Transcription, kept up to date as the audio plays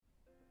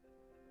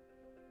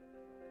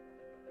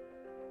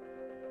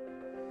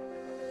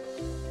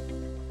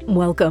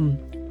Welcome.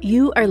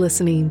 You are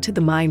listening to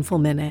the Mindful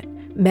Minute,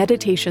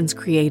 meditations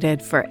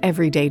created for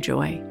everyday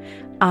joy.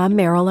 I'm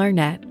Meryl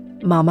Arnett,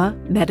 mama,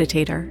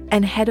 meditator,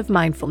 and head of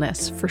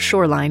mindfulness for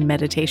Shoreline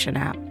Meditation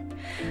app.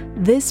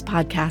 This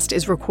podcast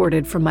is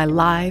recorded from my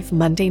live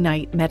Monday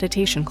night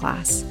meditation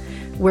class,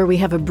 where we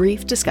have a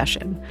brief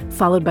discussion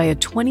followed by a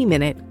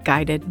 20-minute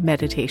guided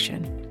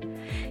meditation.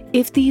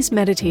 If these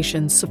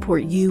meditations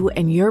support you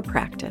and your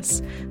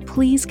practice,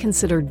 please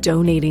consider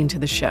donating to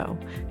the show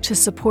to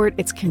support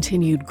its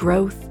continued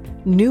growth,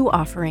 new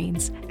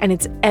offerings, and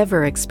its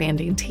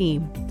ever-expanding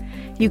team.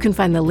 You can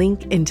find the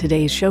link in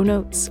today's show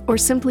notes or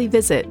simply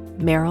visit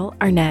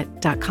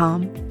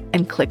merylarnett.com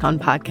and click on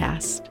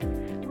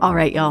podcast. All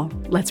right, y'all,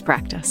 let's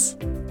practice.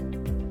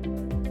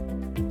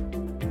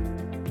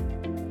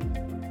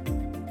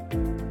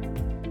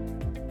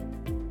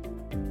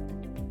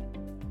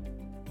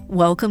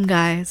 Welcome,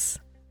 guys.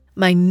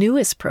 My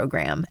newest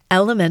program,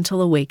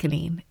 Elemental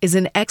Awakening, is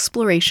an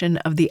exploration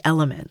of the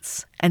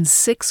elements and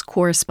 6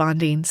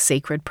 corresponding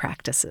sacred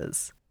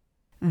practices.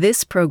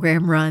 This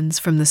program runs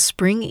from the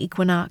spring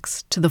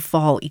equinox to the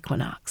fall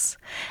equinox,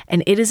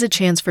 and it is a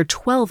chance for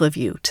 12 of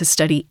you to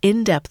study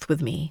in depth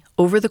with me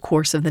over the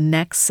course of the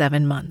next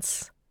 7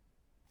 months.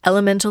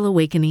 Elemental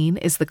Awakening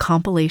is the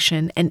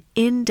compilation and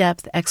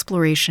in-depth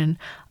exploration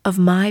of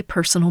my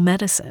personal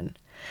medicine.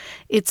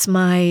 It's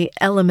my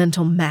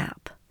elemental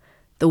map,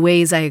 the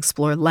ways I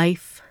explore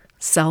life,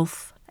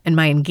 self, and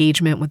my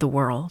engagement with the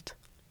world.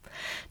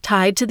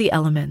 Tied to the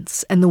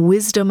elements and the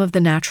wisdom of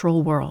the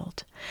natural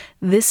world,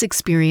 this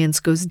experience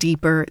goes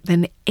deeper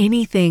than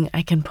anything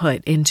I can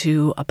put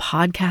into a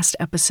podcast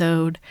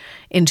episode,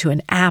 into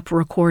an app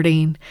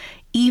recording,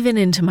 even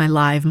into my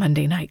live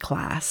Monday night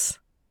class.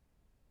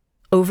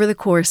 Over the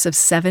course of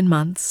 7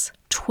 months,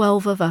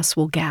 12 of us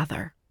will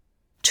gather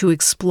to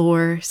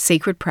explore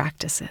sacred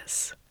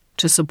practices,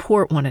 to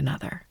support one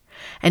another,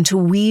 and to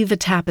weave a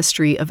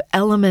tapestry of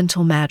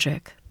elemental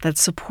magic that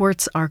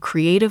supports our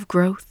creative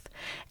growth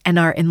and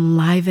our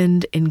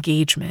enlivened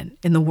engagement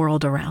in the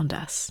world around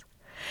us.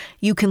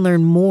 You can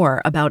learn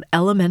more about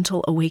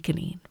Elemental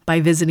Awakening by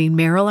visiting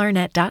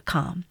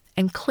merylarnett.com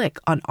and click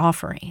on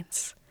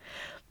Offerings.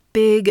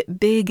 Big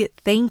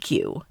thank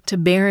you to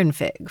Baron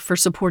Fig for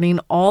supporting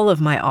all of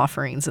my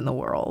offerings in the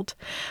world.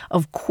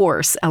 Of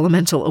course,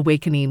 Elemental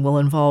Awakening will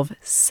involve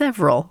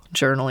several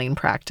journaling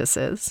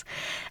practices,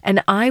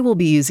 and I will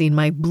be using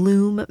my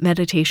Bloom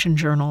meditation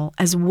journal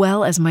as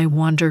well as my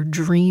Wander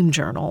dream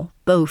journal,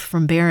 both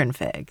from Baron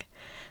Fig.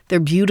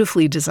 They're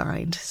beautifully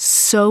designed,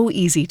 so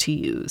easy to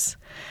use.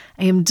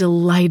 I am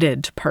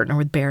delighted to partner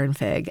with Baron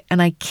Fig,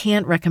 and I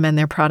can't recommend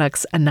their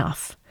products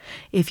enough.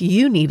 If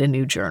you need a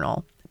new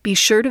journal, be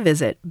sure to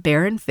visit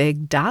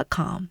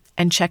baronfig.com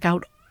and check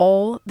out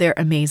all their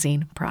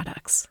amazing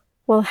products.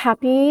 Well,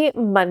 happy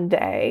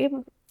Monday.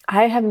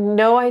 I have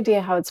no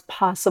idea how it's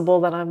possible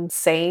that I'm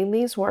saying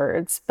these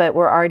words, but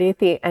we're already at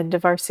the end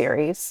of our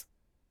series.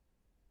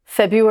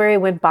 February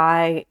went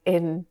by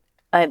in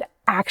an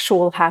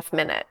actual half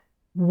minute.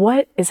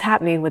 What is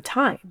happening with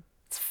time?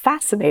 It's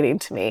fascinating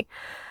to me.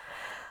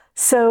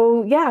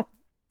 So yeah,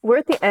 we're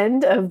at the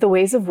end of The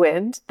Ways of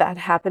Wind. That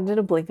happened in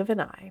a blink of an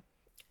eye.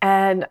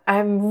 And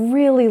I'm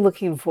really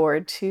looking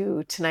forward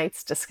to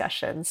tonight's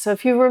discussion. So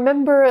if you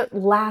remember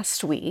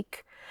last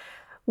week,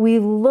 we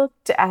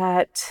looked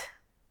at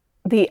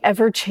the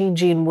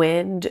ever-changing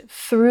wind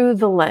through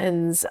the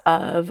lens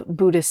of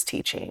Buddhist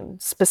teaching,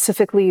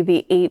 specifically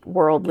the 8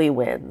 worldly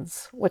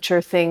winds, which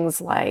are things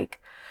like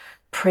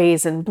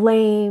praise and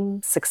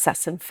blame,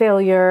 success and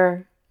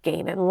failure,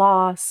 gain and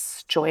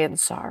loss, joy and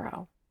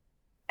sorrow.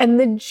 And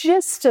the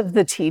gist of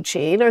the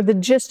teaching, or the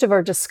gist of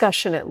our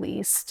discussion at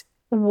least,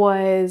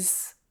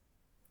 was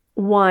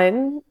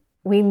 1,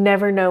 we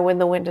never know when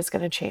the wind is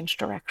going to change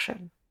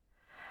direction.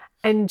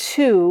 And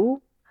 2,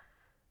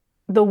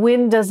 the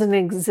wind doesn't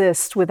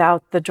exist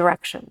without the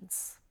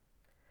directions.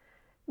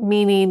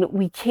 Meaning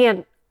we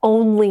can't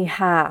only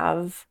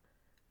have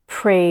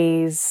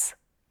praise,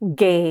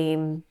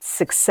 gain,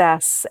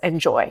 success,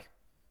 and joy.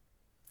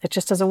 It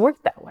just doesn't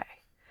work that way.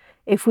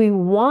 If we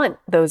want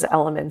those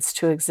elements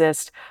to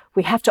exist,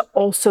 we have to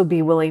also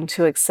be willing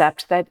to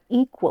accept that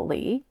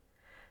equally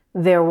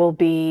there will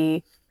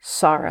be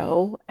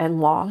sorrow and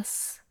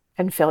loss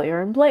and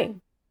failure and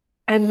blame.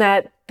 And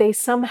that they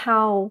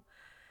somehow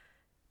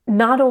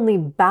not only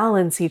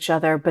balance each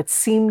other, but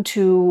seem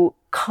to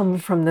come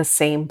from the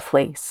same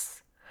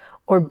place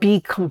or be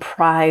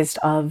comprised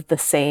of the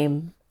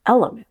same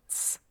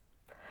elements.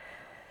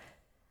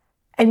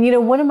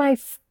 And one of my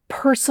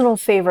personal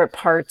favorite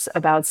parts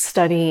about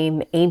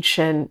studying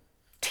ancient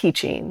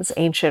teachings,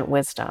 ancient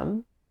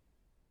wisdom,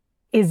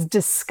 is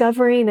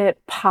discovering it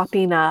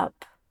popping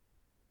up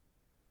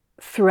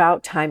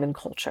throughout time and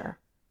culture.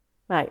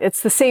 Right?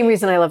 It's the same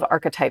reason I love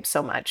archetypes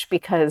so much,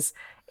 because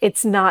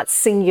it's not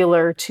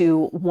singular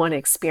to one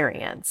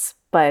experience,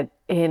 but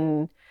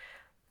in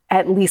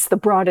at least the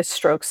broadest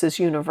strokes is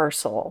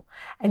universal.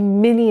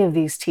 And many of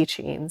these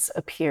teachings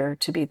appear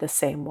to be the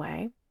same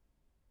way.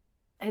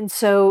 And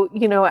so,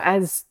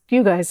 as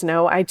you guys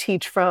know, I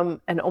teach from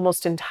an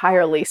almost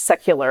entirely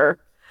secular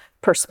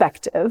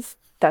perspective.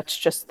 That's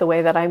just the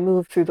way that I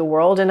move through the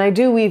world. And I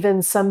do weave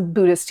in some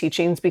Buddhist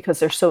teachings because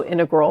they're so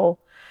integral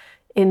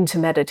into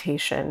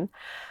meditation.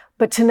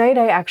 But tonight,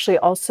 I actually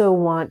also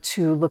want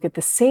to look at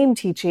the same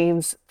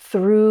teachings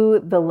through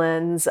the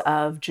lens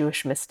of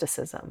Jewish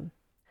mysticism.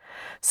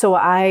 So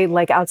I,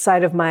 like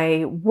outside of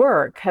my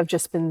work, have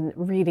just been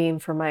reading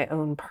for my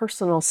own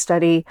personal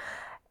study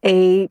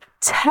a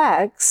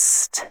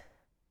text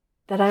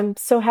that I'm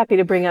so happy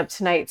to bring up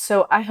tonight.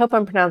 So I hope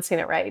I'm pronouncing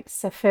it right,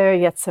 Sefer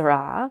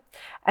Yetzirah.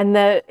 And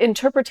the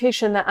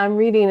interpretation that I'm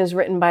reading is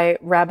written by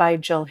Rabbi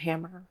Jill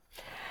Hammer.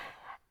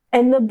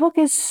 And the book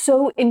is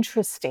so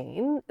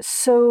interesting.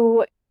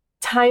 So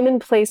time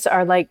and place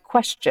are like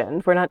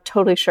questioned. We're not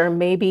totally sure.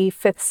 Maybe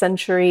 5th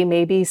century,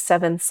 maybe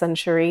 7th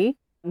century,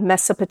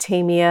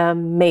 Mesopotamia,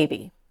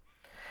 maybe.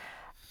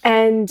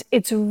 And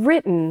it's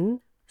written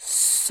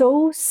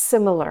so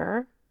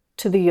similar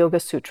to the Yoga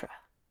Sutra.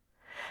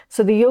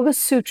 So the Yoga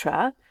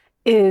Sutra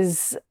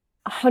is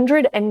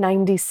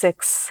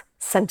 196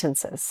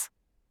 sentences.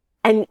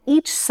 And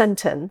each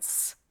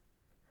sentence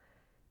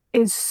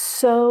is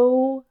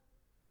so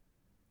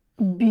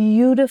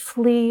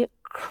beautifully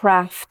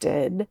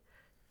crafted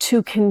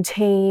to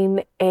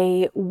contain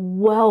a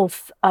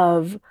wealth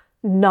of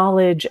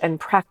knowledge and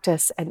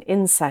practice and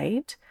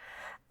insight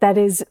that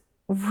is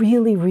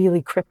really,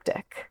 really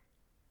cryptic.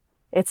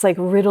 It's like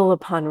riddle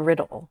upon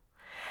riddle.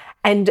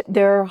 And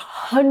there are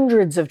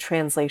hundreds of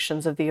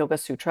translations of the Yoga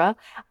Sutra,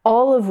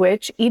 all of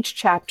which each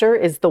chapter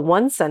is the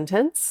one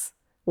sentence,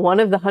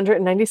 one of the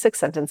 196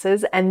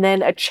 sentences, and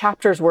then a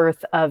chapter's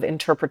worth of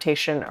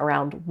interpretation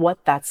around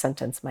what that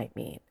sentence might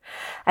mean.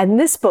 And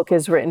this book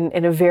is written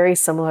in a very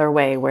similar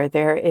way, where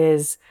there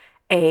is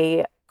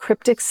a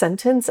cryptic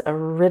sentence, a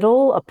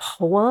riddle, a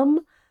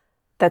poem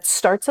that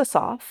starts us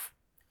off,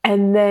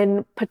 and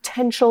then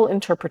potential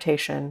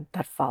interpretation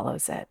that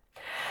follows it.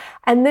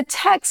 And the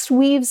text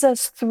weaves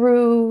us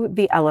through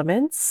the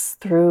elements,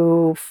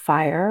 through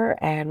fire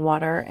and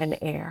water and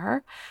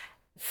air,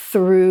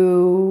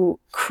 through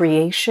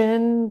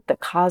creation, the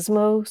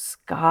cosmos,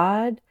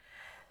 God.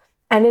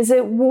 And as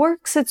it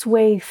works its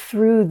way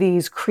through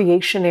these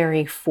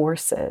creationary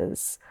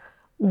forces,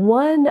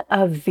 one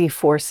of the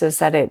forces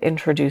that it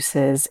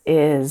introduces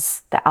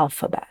is the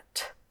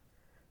alphabet,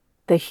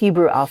 the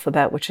Hebrew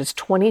alphabet, which is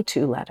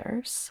 22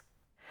 letters.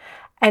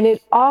 And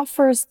it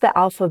offers the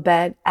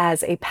alphabet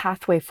as a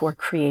pathway for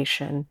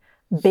creation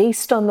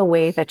based on the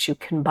way that you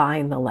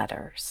combine the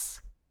letters.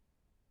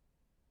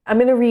 I'm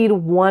going to read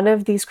one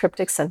of these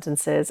cryptic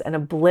sentences and a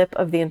blip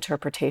of the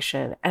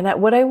interpretation.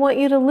 And what I want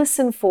you to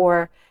listen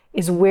for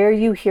is where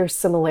you hear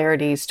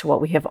similarities to what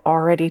we have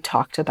already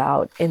talked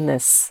about in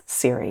this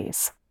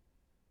series.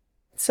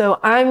 So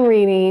I'm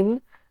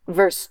reading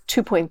verse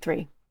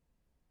 2.3.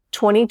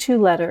 22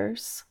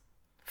 letters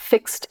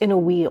fixed in a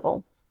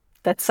wheel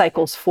that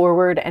cycles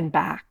forward and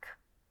back.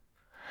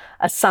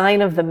 A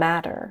sign of the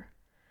matter.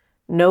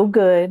 No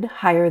good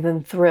higher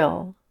than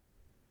thrill.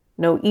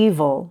 No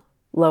evil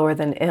lower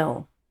than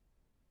ill.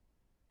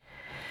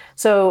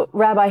 So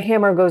Rabbi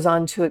Hammer goes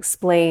on to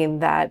explain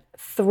that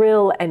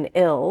thrill and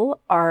ill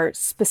are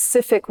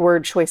specific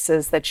word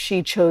choices that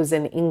she chose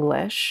in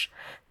English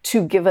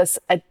to give us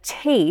a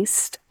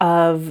taste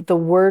of the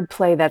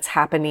wordplay that's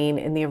happening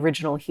in the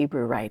original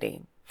Hebrew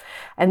writing.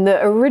 And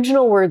the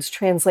original words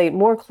translate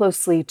more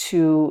closely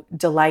to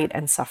delight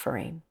and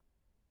suffering.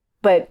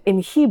 But in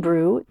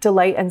Hebrew,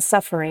 delight and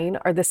suffering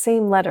are the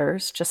same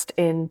letters, just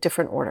in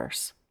different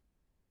orders.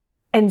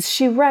 And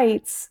she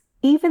writes,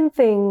 even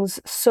things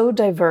so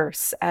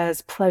diverse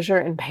as pleasure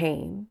and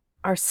pain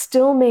are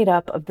still made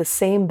up of the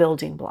same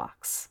building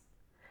blocks,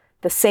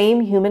 the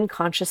same human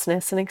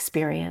consciousness and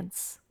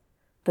experience,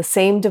 the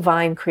same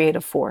divine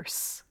creative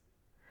force.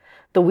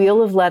 The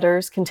wheel of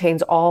letters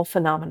contains all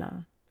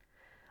phenomena.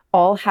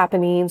 All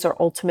happenings are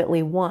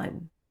ultimately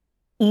one,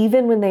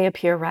 even when they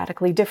appear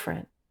radically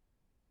different.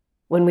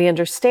 When we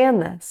understand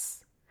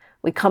this,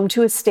 we come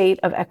to a state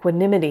of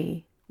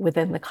equanimity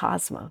within the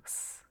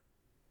cosmos.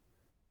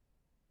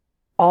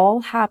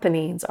 All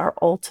happenings are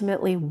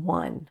ultimately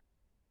one,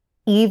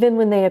 even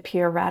when they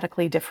appear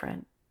radically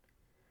different.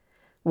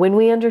 When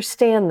we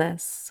understand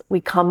this,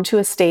 we come to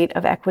a state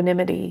of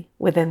equanimity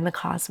within the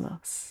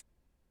cosmos.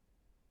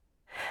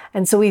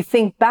 And so we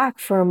think back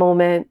for a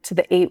moment to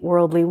the 8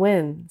 worldly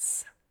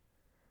winds.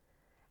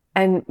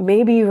 And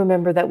maybe you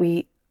remember that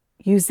we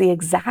use the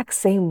exact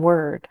same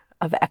word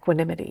of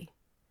equanimity.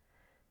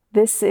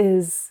 This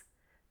is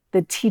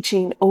the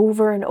teaching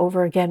over and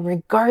over again,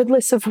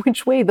 regardless of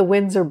which way the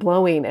winds are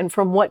blowing and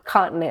from what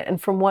continent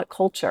and from what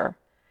culture.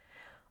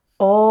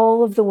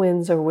 All of the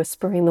winds are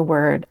whispering the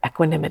word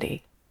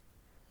equanimity,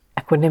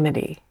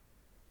 equanimity,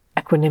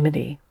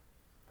 equanimity.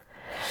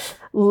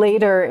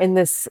 Later in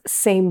this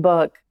same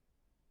book,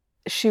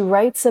 she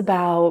writes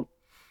about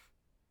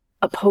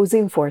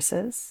opposing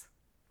forces.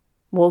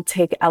 We'll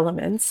take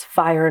elements,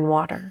 fire and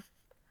water.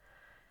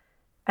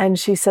 And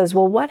she says,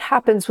 well, what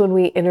happens when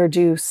we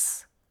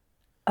introduce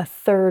a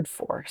third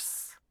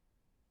force?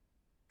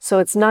 So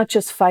it's not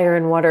just fire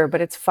and water, but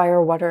it's fire,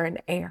 water,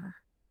 and air.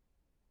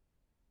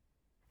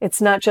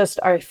 It's not just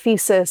our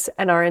thesis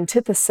and our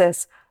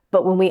antithesis,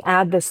 but when we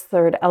add this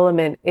third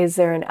element, is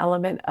there an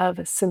element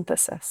of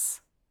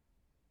synthesis?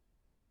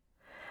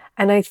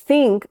 And I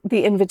think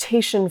the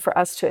invitation for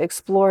us to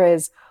explore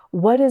is,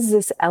 what is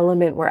this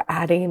element we're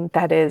adding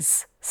that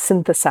is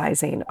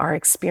synthesizing our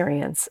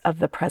experience of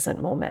the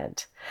present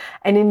moment?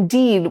 And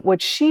indeed,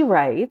 what she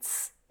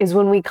writes is,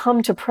 when we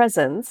come to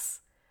presence,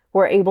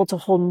 we're able to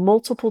hold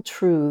multiple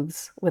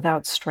truths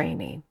without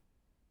straining.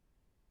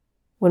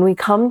 When we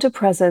come to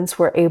presence,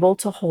 we're able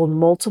to hold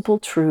multiple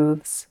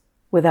truths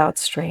without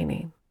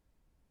straining.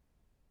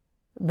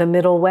 The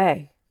middle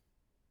way.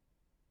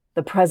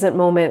 The present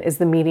moment is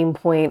the meeting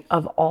point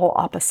of all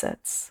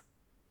opposites.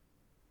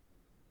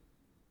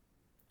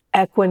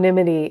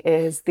 Equanimity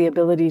is the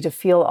ability to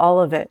feel all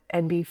of it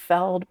and be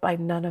felled by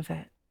none of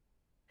it.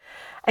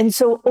 And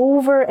so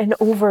over and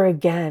over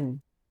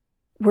again,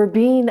 we're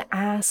being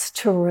asked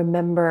to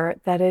remember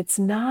that it's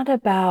not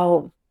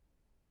about,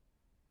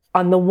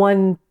 on the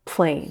one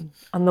plane,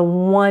 on the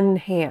one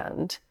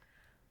hand,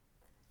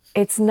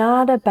 it's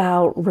not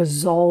about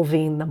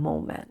resolving the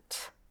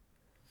moment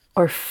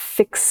or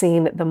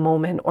fixing the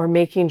moment or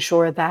making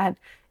sure that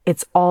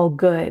it's all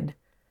good,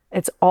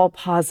 it's all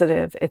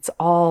positive, it's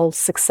all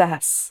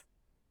success.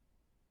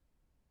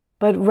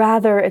 But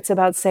rather, it's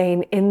about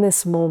saying, in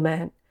this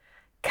moment,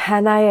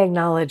 can I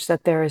acknowledge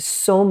that there is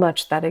so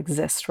much that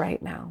exists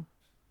right now?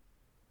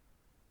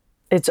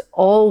 It's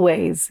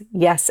always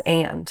yes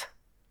and.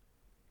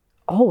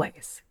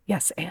 Always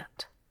yes and.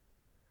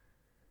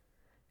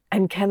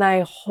 And can I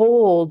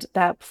hold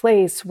that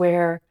place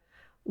where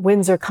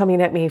winds are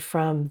coming at me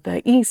from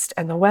the east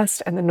and the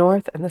west and the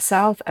north and the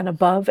south and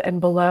above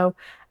and below,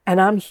 and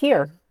I'm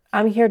here.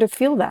 I'm here to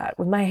feel that,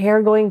 with my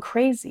hair going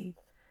crazy,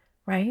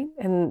 right?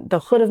 And the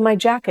hood of my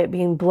jacket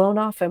being blown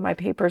off and my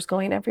papers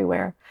going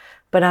everywhere,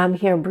 but I'm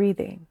here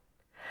breathing.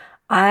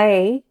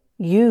 I,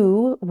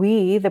 you,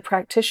 we, the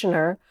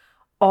practitioner,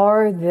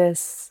 are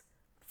this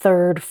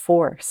third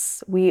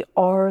force. We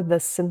are the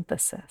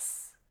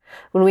synthesis.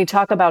 When we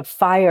talk about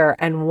fire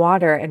and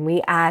water and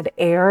we add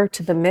air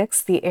to the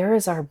mix, the air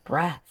is our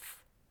breath.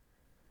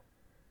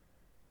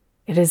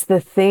 It is the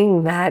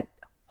thing that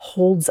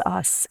holds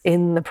us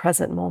in the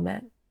present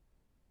moment,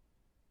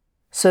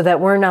 so that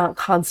we're not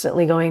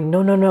constantly going,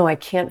 no, I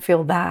can't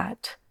feel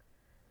that.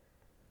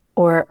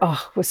 Or,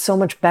 oh, it was so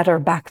much better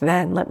back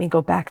then, let me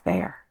go back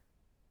there.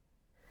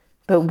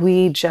 But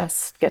we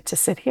just get to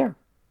sit here.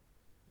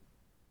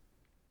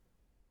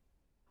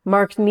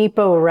 Mark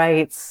Nepo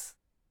writes,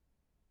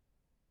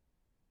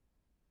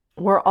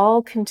 we're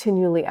all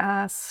continually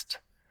asked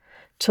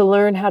to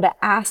learn how to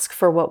ask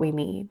for what we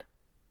need,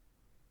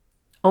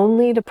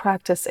 only to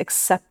practice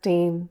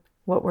accepting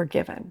what we're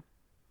given.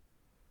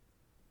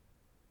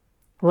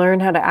 Learn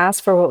how to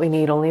ask for what we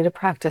need, only to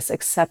practice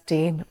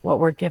accepting what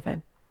we're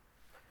given.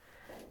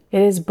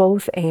 It is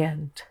both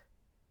and.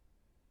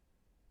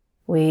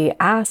 We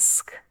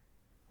ask,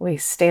 we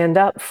stand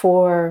up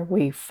for,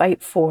 we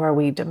fight for,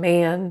 we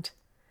demand,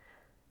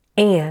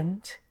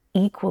 and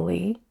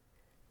equally,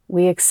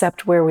 we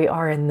accept where we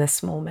are in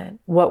this moment,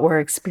 what we're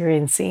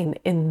experiencing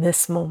in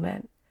this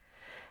moment.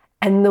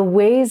 And the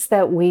ways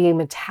that we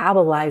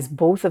metabolize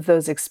both of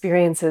those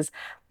experiences,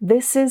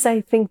 this is,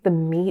 I think, the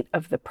meat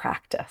of the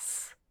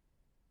practice.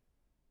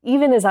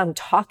 Even as I'm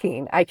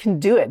talking, I can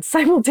do it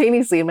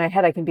simultaneously in my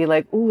head. I can be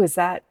like, ooh, is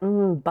that,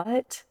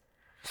 but?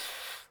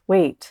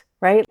 Wait,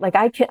 right? Like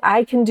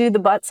I can do the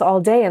buts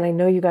all day, and I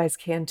know you guys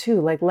can too.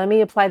 Like, let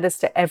me apply this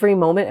to every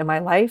moment in my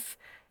life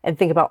and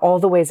think about all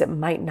the ways it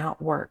might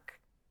not work.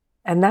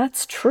 And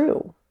that's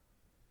true.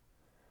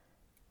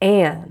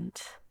 And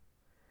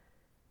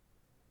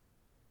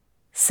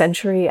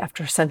century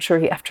after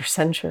century after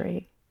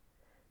century,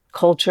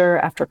 culture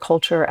after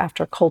culture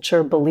after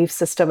culture, belief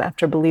system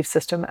after belief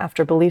system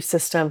after belief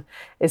system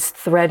is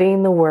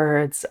threading the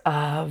words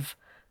of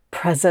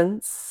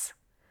presence,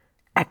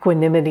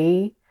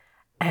 equanimity,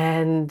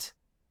 and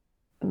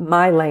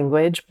my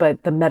language,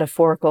 but the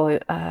metaphorical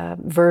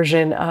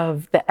version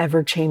of the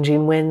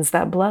ever-changing winds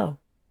that blow.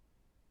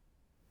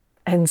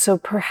 And so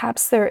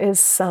perhaps there is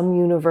some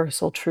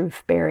universal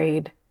truth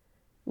buried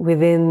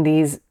within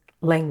these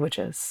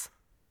languages.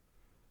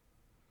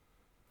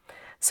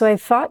 So I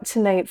thought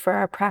tonight for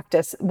our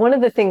practice, one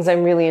of the things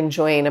I'm really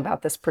enjoying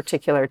about this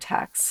particular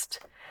text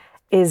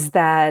is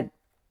that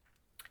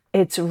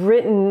it's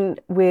written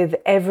with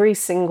every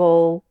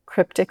single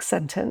cryptic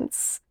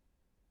sentence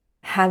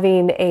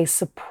having a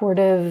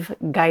supportive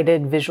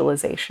guided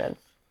visualization.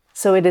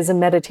 So it is a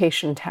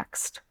meditation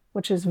text,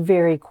 which is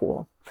very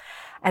cool.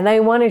 And I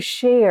want to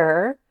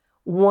share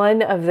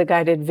one of the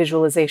guided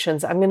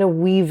visualizations. I'm going to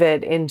weave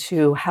it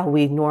into how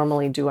we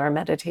normally do our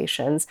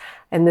meditations.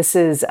 And this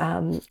is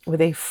with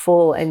a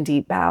full and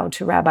deep bow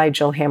to Rabbi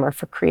Jill Hammer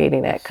for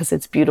creating it, because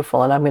it's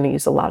beautiful and I'm going to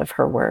use a lot of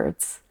her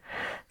words.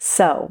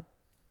 So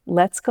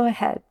let's go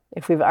ahead,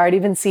 if we've already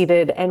been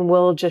seated, and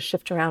we'll just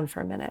shift around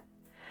for a minute,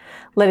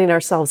 letting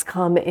ourselves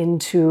come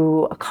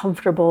into a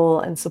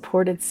comfortable and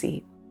supported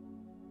seat.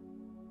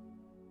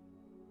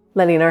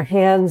 Letting our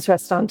hands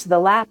rest onto the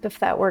lap if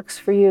that works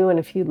for you. And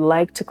if you'd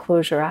like to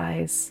close your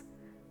eyes,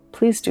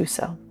 please do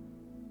so.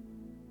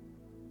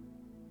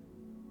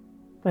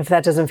 If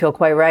that doesn't feel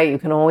quite right, you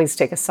can always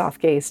take a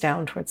soft gaze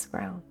down towards the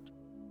ground.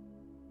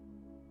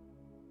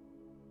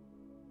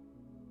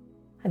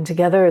 And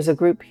together as a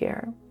group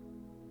here,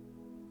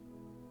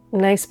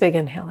 nice big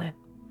inhale in.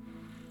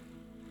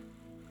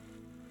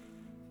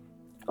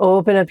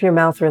 Open up your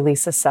mouth,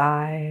 release a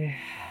sigh.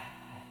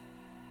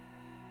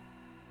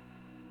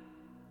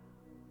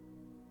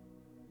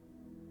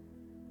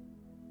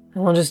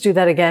 And we'll just do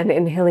that again,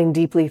 inhaling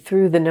deeply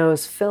through the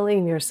nose,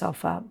 filling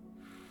yourself up.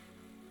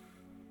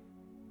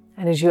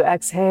 And as you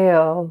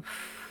exhale,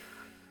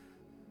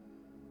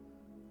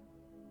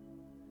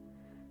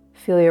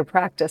 feel your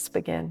practice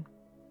begin.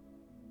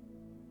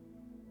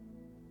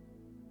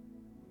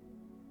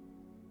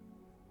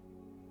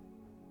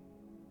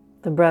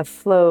 The breath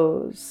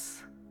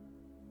flows.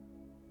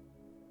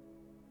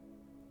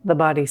 The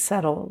body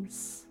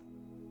settles.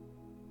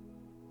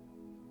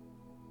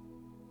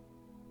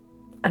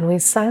 And we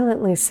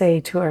silently say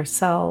to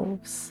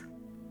ourselves,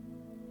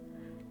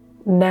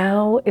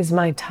 now is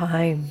my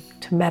time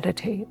to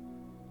meditate.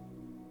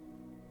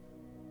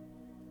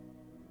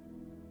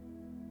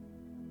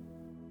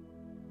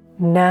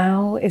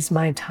 Now is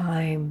my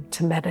time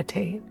to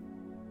meditate.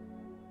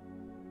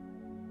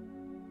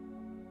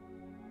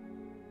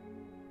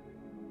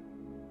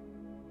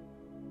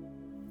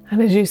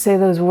 And as you say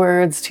those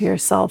words to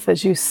yourself,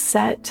 as you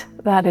set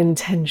that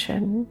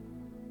intention,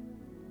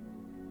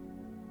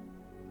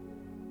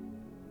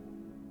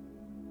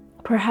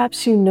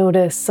 perhaps you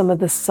notice some of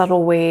the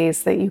subtle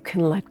ways that you can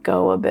let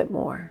go a bit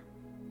more.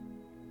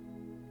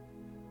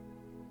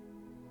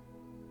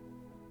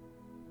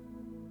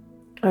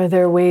 Are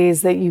there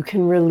ways that you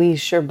can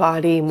release your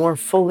body more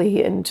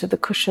fully into the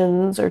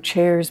cushions or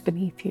chairs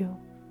beneath you?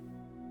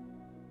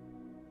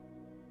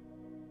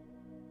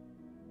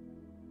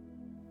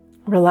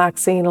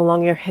 Relaxing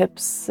along your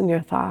hips and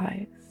your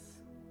thighs.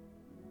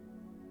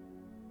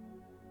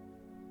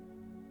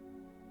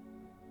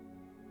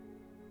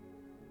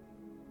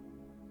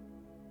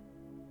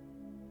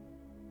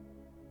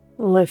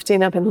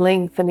 Lifting up and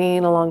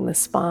lengthening along the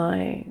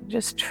spine,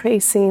 just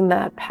tracing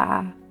that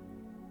path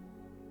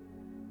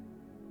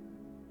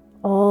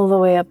all the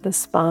way up the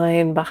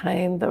spine,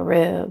 behind the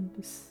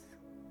ribs,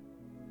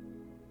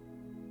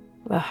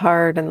 the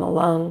heart and the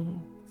lungs.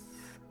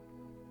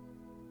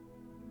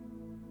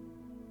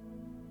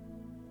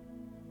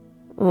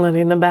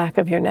 Letting the back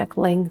of your neck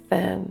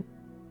lengthen.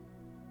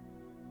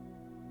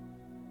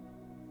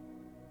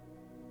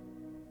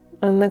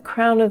 And the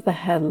crown of the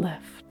head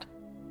lift.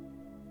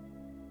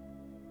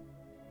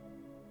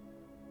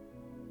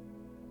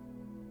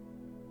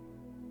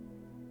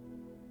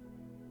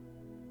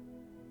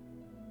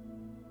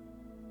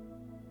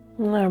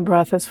 And our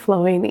breath is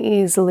flowing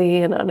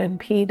easily and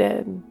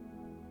unimpeded.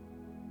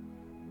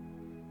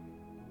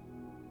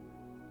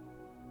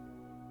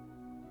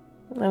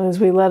 And as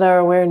we let our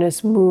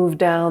awareness move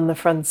down the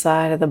front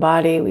side of the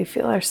body, we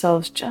feel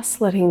ourselves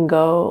just letting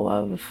go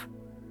of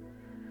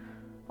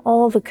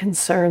all the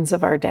concerns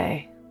of our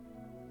day.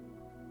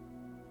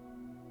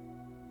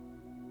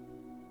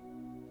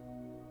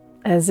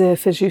 As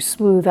if as you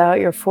smooth out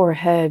your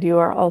forehead, you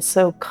are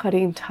also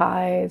cutting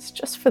ties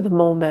just for the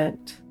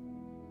moment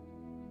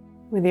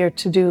with your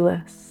to-do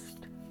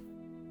list,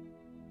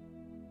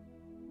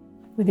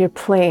 with your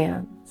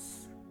plans.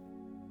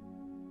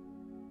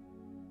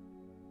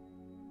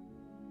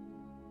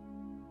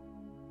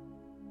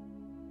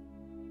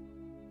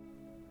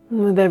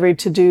 And with every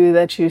to-do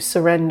that you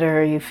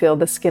surrender, you feel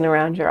the skin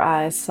around your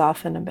eyes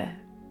soften a bit.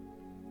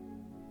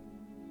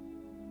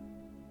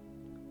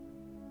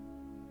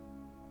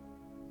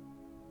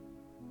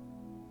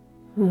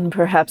 And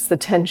perhaps the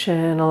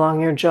tension along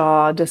your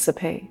jaw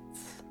dissipates.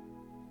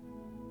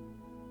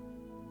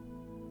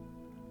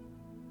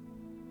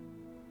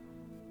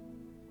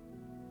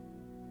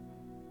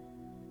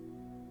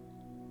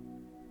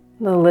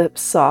 The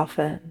lips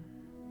soften.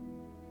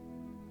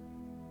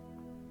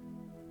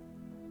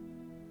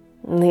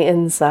 And the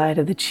inside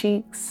of the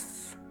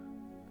cheeks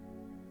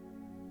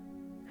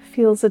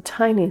feels a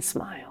tiny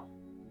smile.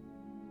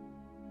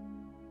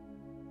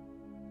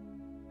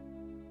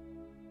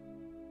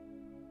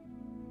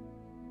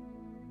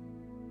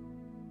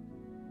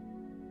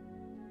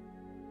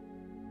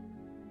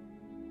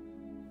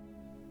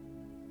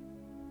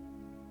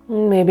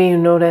 Maybe you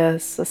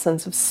notice a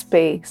sense of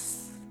space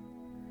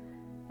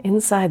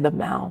inside the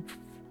mouth.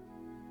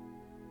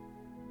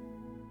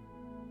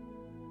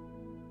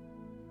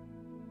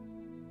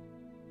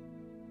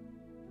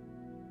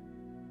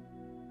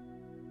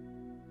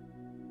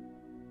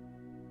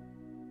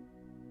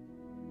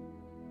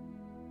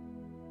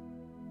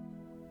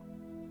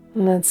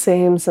 And that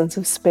same sense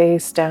of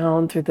space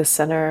down through the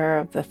center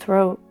of the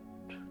throat.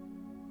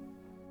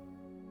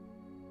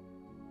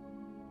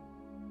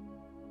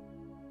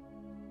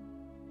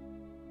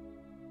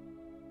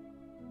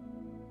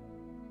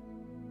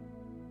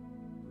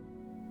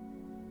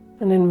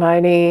 And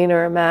inviting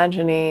or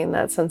imagining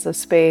that sense of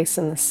space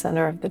in the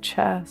center of the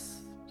chest.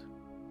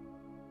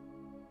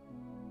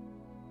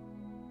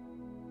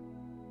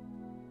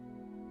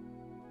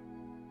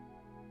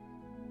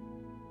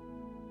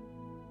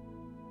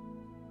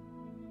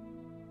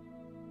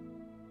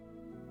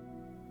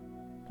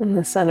 In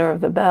the center of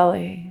the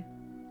belly.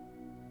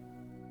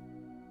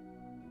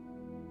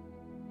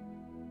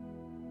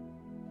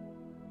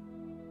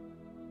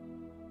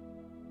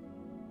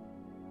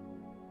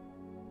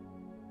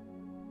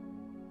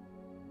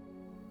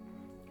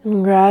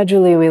 And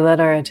gradually we let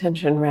our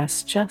attention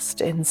rest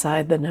just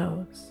inside the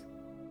nose.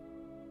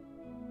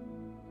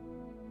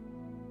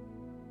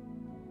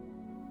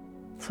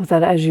 So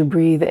that as you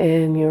breathe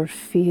in, you're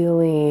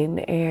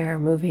feeling air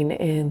moving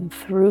in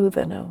through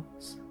the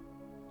nose.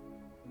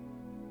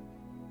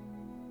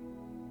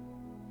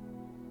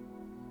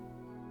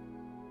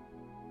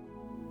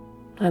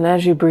 And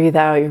as you breathe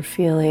out, you're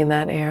feeling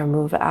that air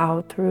move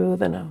out through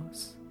the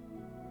nose.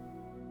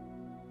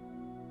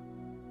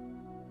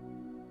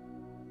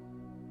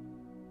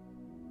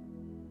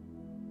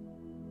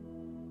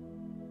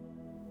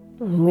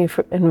 And we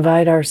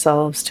invite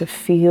ourselves to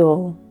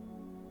feel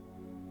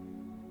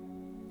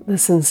the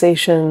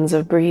sensations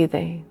of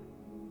breathing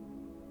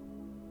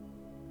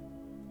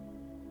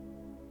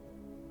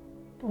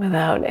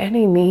without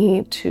any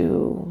need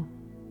to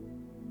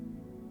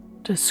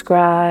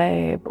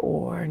describe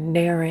or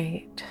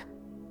narrate.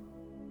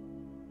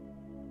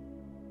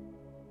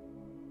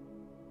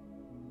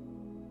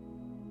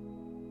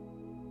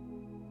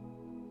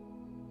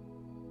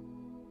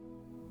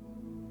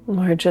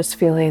 We're just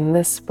feeling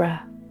this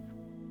breath.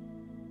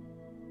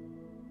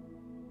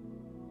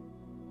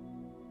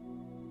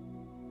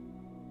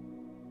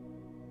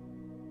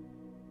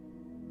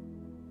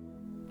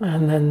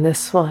 And then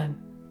this one.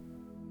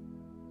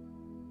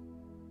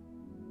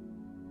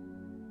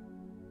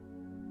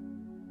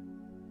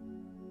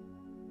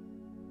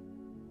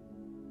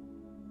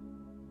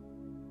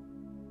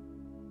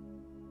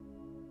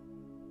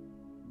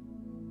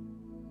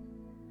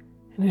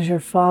 And as you're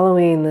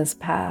following this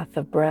path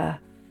of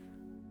breath,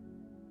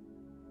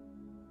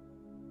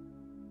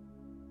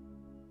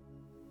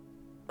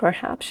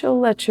 perhaps you'll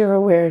let your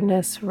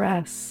awareness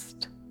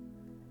rest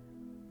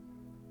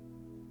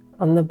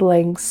on the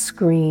blank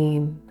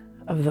screen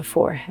of the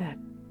forehead,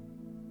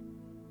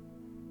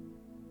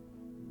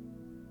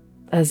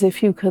 as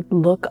if you could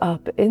look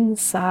up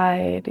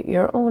inside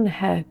your own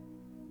head.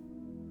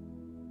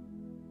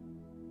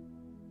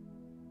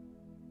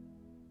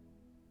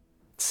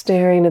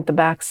 Staring at the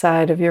back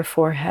side of your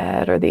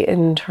forehead or the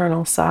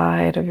internal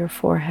side of your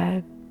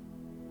forehead.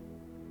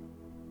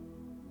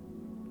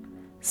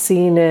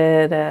 Seeing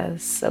it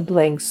as a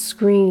blank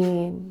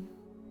screen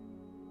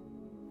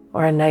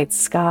or a night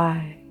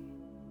sky.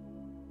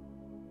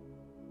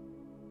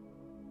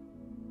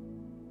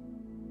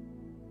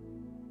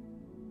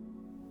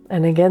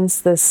 And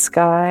against this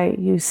sky,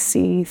 you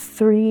see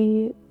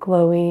 3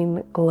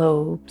 glowing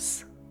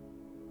globes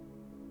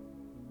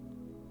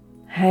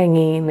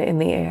hanging in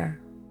the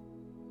air.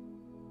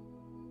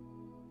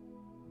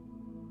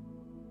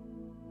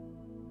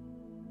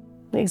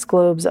 These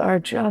globes are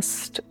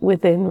just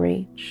within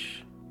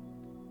reach.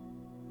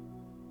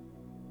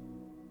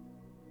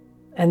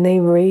 And they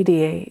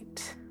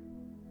radiate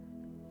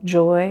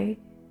joy,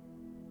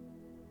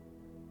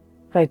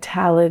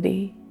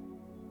 vitality,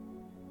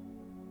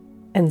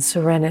 and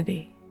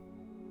serenity.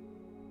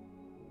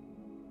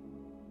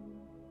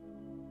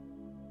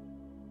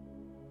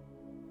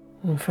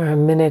 And for a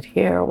minute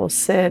here, we'll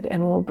sit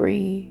and we'll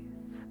breathe.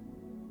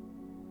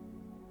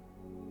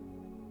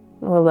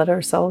 We'll let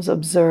ourselves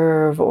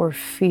observe or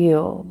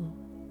feel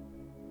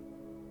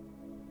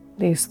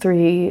these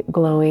 3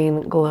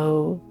 glowing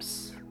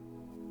globes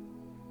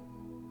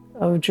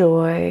of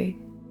joy,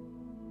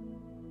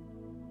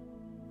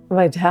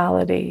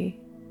 vitality,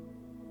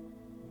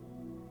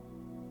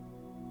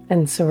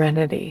 and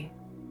serenity.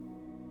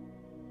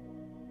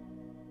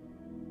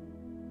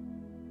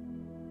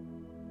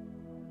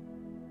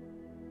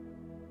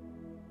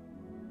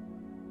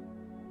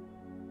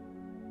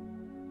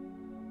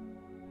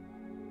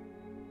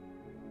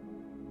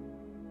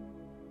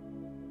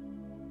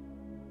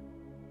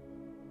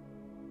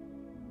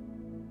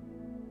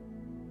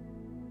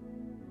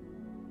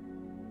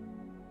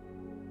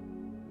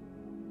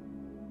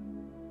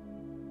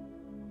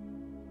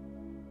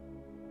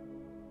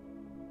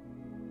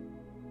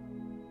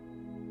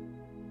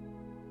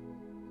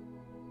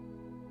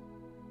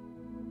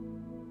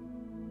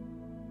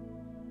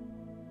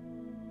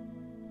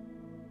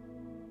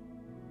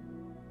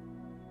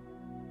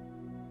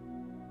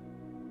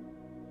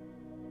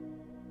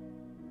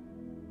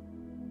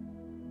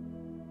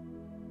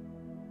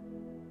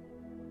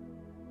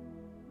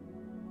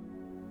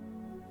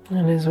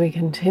 And as we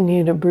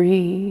continue to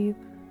breathe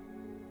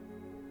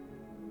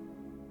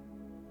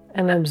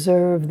and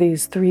observe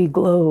these 3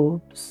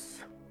 globes,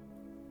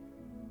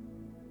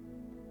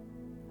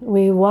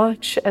 we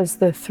watch as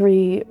the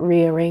 3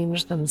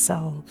 rearrange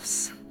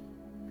themselves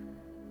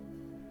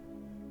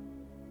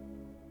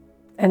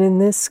And in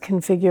this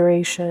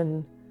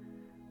configuration,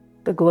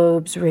 the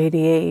globes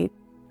radiate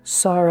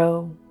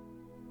sorrow,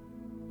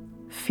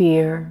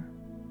 fear,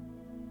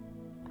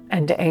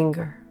 and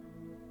anger.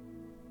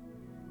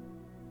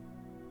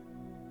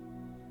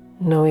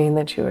 Knowing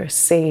that you are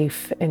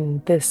safe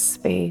in this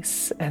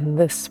space and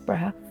this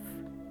breath,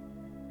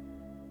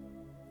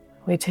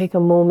 we take a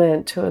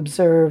moment to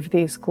observe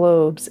these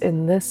globes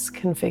in this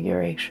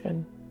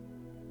configuration.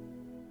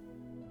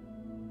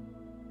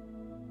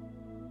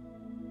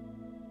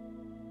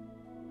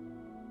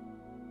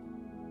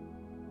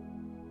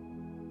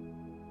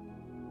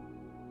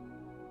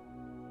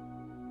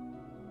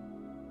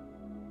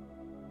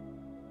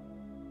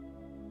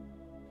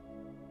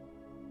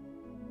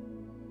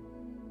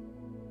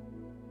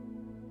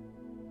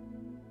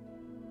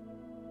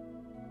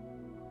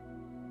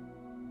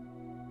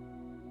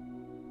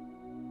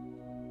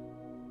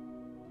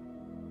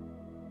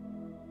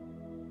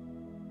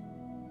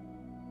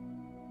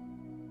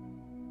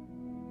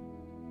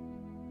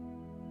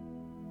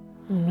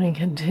 And we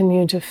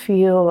continue to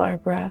feel our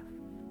breath.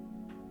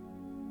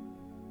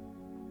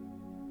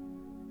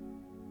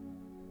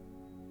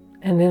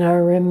 And in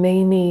our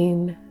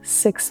remaining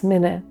 6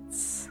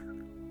 minutes,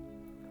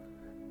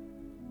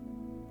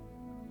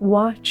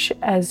 watch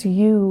as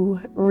you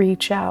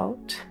reach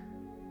out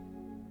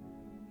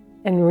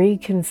and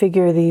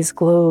reconfigure these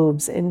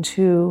globes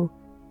into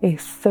a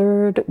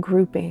third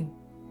grouping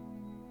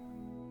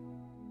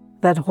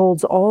that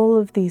holds all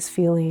of these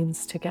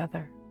feelings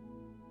together.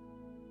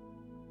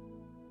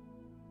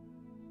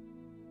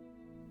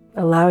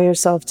 Allow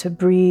yourself to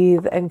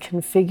breathe and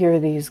configure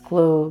these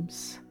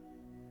globes,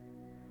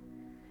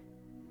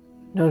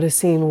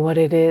 noticing what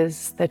it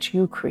is that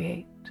you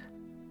create.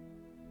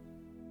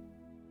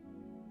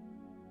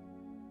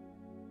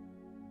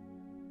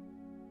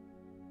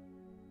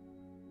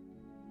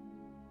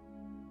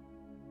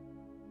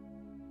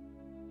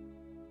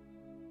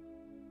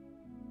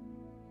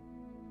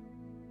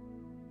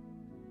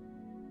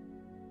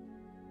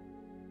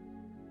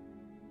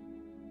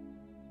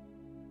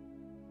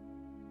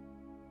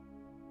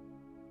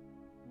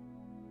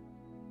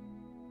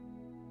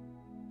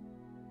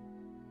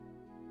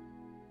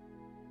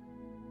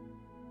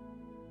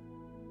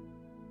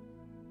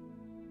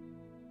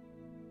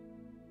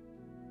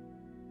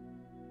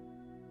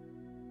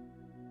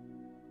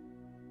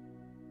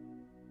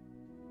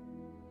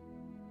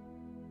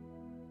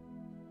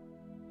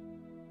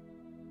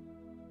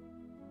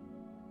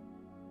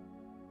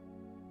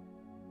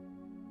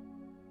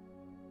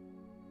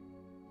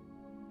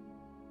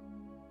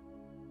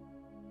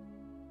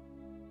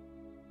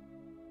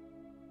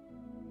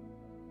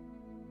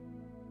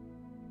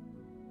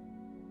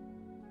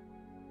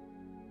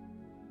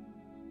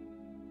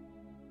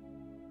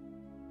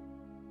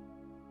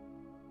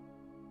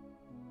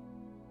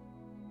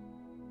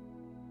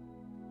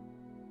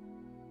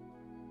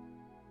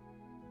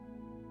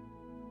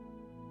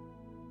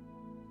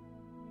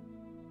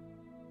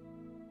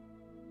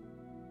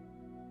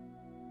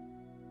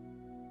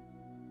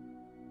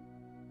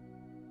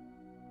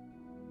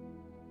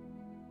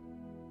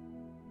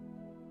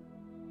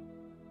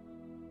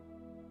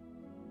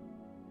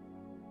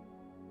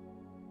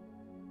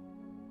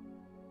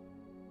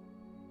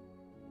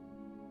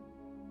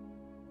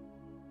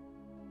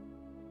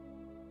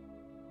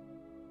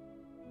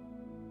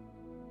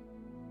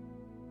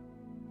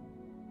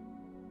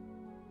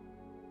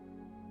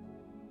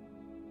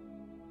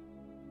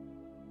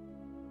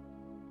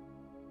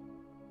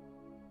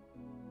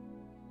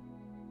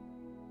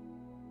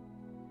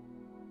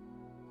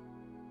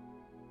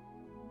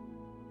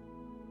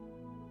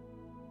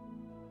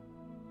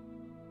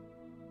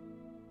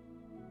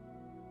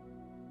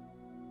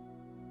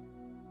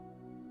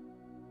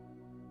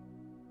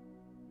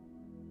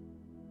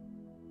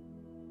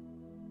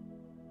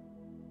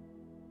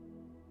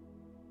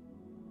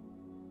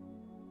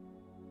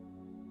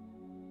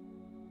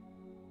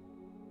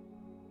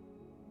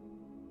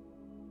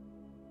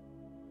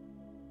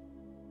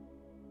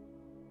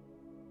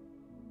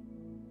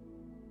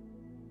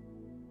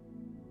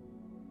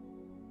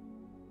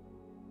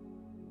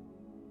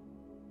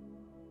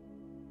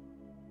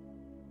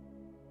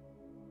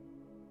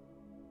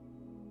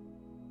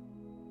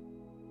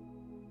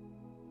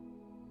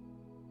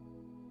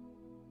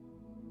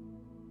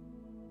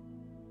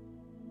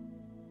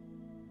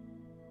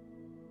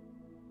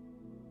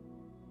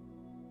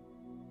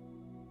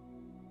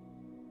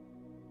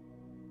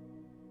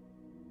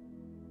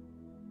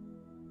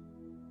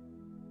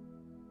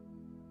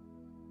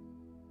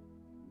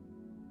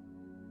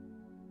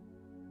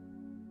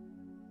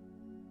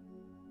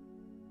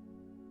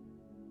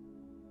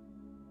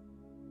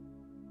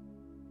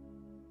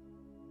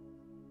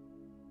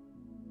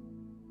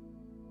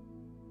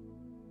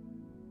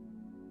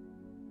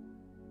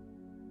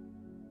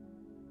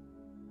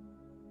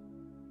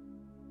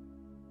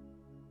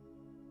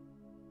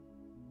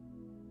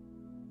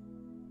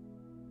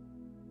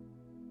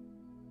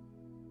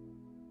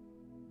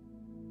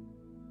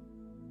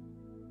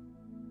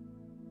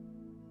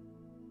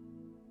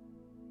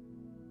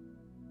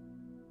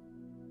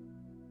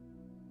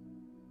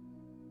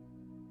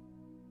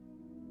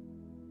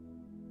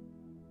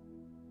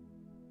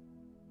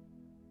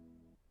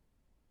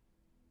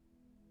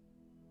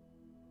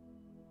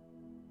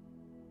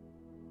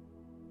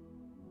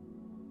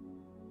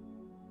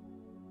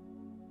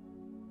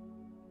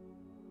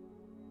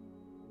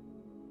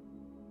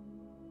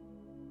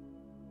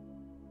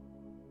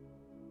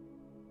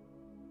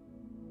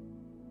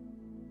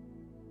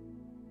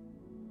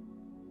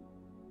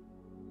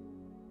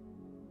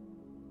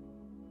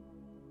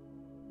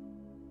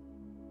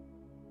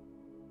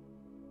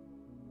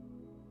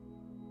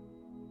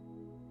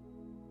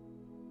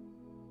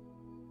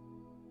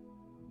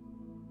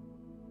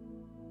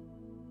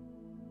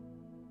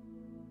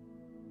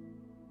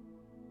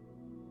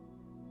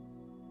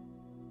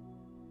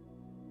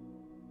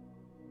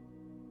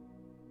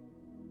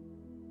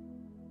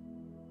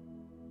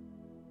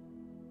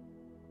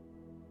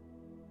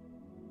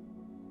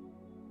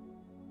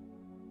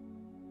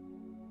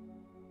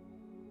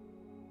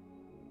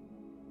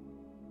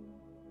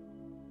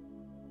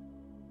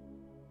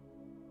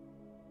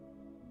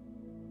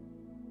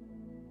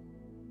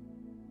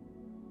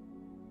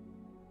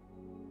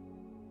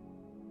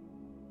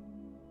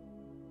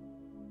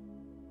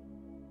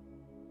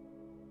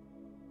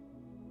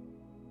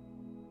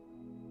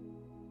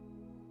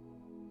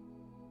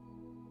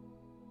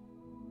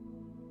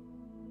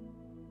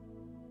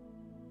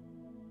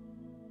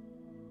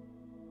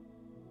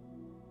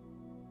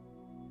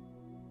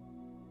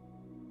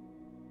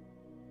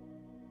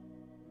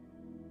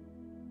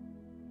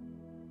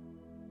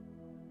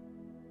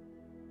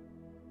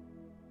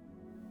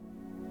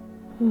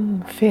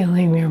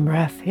 Feeling your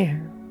breath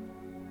here.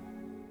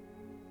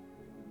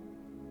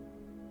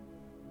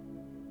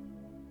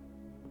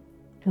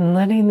 And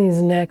letting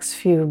these next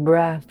few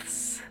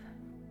breaths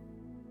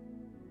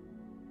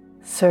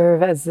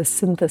serve as the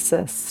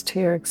synthesis to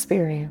your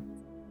experience.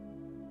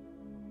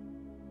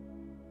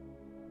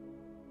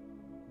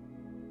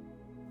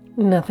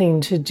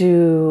 Nothing to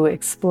do,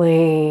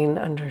 explain,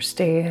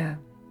 understand.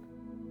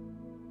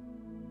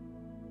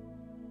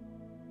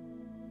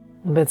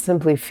 But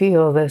simply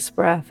feel this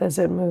breath as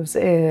it moves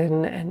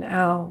in and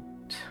out.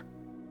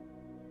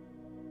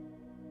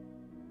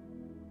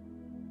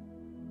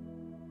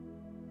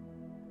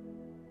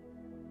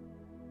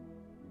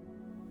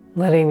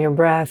 Letting your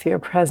breath, your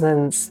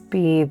presence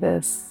be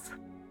this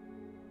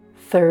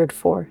third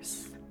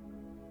force.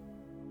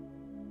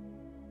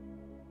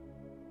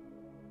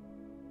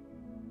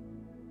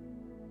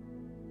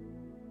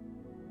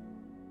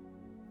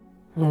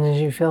 And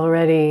as you feel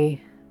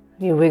ready,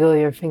 you wiggle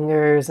your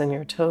fingers and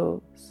your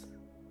toes.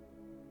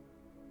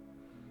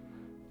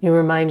 You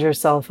remind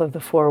yourself of the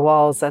four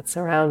walls that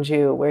surround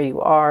you, where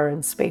you are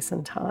in space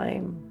and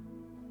time.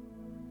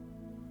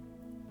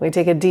 We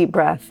take a deep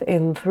breath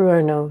in through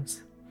our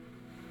nose.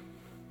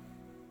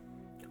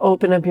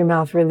 Open up your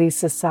mouth,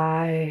 release a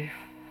sigh.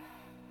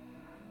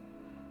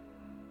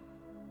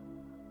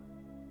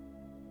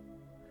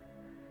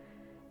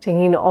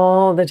 Taking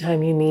all the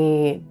time you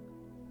need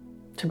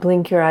to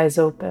blink your eyes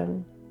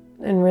open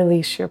and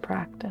release your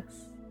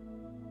practice.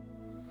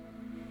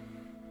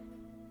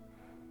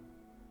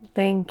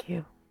 Thank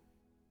you.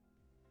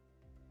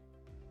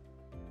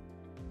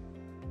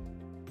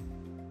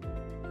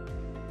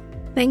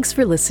 Thanks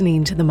for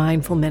listening to the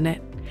Mindful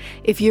Minute.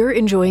 If you're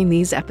enjoying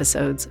these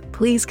episodes,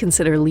 please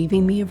consider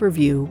leaving me a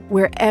review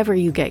wherever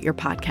you get your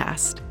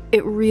podcast.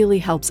 It really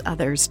helps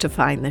others to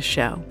find this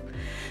show.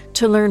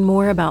 To learn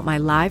more about my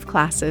live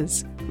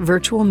classes,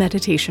 virtual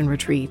meditation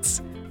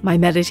retreats, my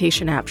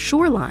meditation app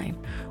Shoreline,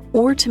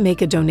 or to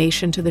make a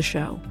donation to the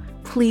show,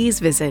 please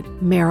visit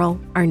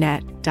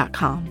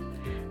merylarnett.com.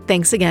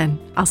 Thanks again.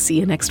 I'll see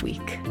you next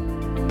week.